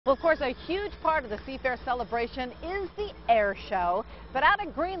Well, of course, a huge part of the Seafair celebration is the air show. But out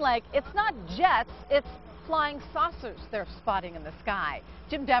at Greenlake, it's not jets, it's flying saucers they're spotting in the sky.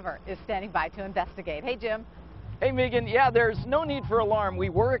 Jim Dever is standing by to investigate. Hey, Jim. Hey, Megan. Yeah, there's no need for alarm. We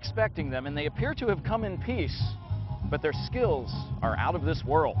were expecting them, and they appear to have come in peace. But their skills are out of this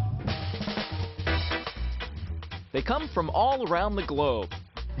world. They come from all around the globe.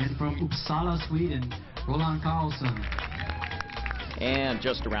 And from Uppsala, Sweden, Roland Carlson. And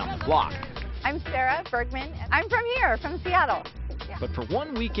just around the block. I'm Sarah Bergman. I'm from here, from Seattle. But for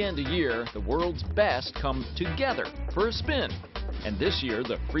one weekend a year, the world's best come together for a spin. And this year,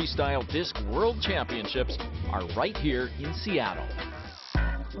 the Freestyle Disc World Championships are right here in Seattle.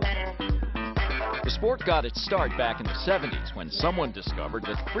 The sport got its start back in the 70s when someone discovered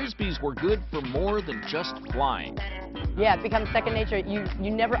that Frisbees were good for more than just flying. Yeah, it becomes second nature.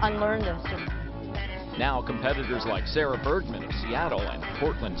 You never unlearn this. Now competitors like Sarah Bergman of Seattle and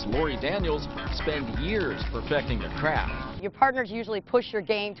Portland's Lori Daniels spend years perfecting their craft. Your partners usually push your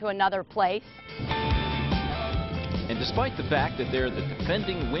game to another place. And despite the fact that they're the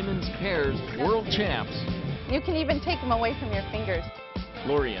defending women's pairs world champs, You can even take them away from your fingers.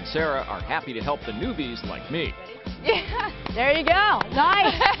 Lori and Sarah are happy to help the newbies like me. Yeah. There you go.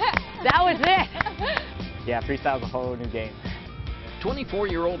 Nice. That was it. Yeah, freestyle's a whole new game.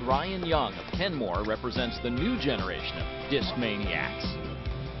 24-year-old Ryan Young of Kenmore represents the new generation of disc maniacs.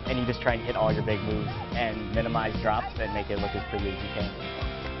 And you just try and hit all your big moves and minimize drops and make it look as pretty as you can.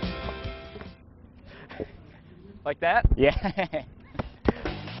 Like that? Yeah.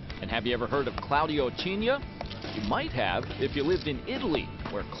 And have you ever heard of Claudio Cigna? You might have if you lived in Italy,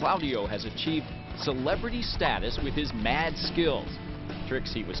 where Claudio has achieved celebrity status with his mad skills.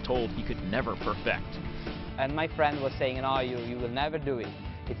 Tricks he was told he could never perfect. And my friend was saying, no, you will never do it.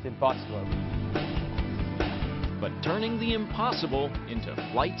 It's impossible. But turning the impossible into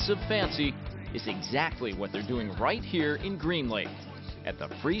flights of fancy is exactly what they're doing right here in Greenlake at the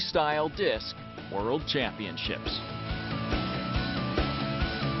Freestyle Disc World Championships.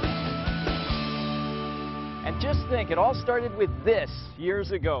 And just think, it all started with this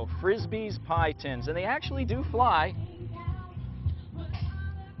years ago, Frisbees pie tins, and they actually do fly.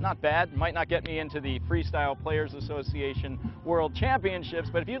 Not bad. Might not get me into the Freestyle Players Association World Championships,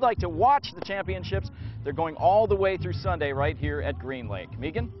 but if you'd like to watch the championships, they're going all the way through Sunday right here at Greenlake.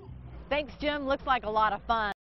 Megan? Thanks, Jim. Looks like a lot of fun.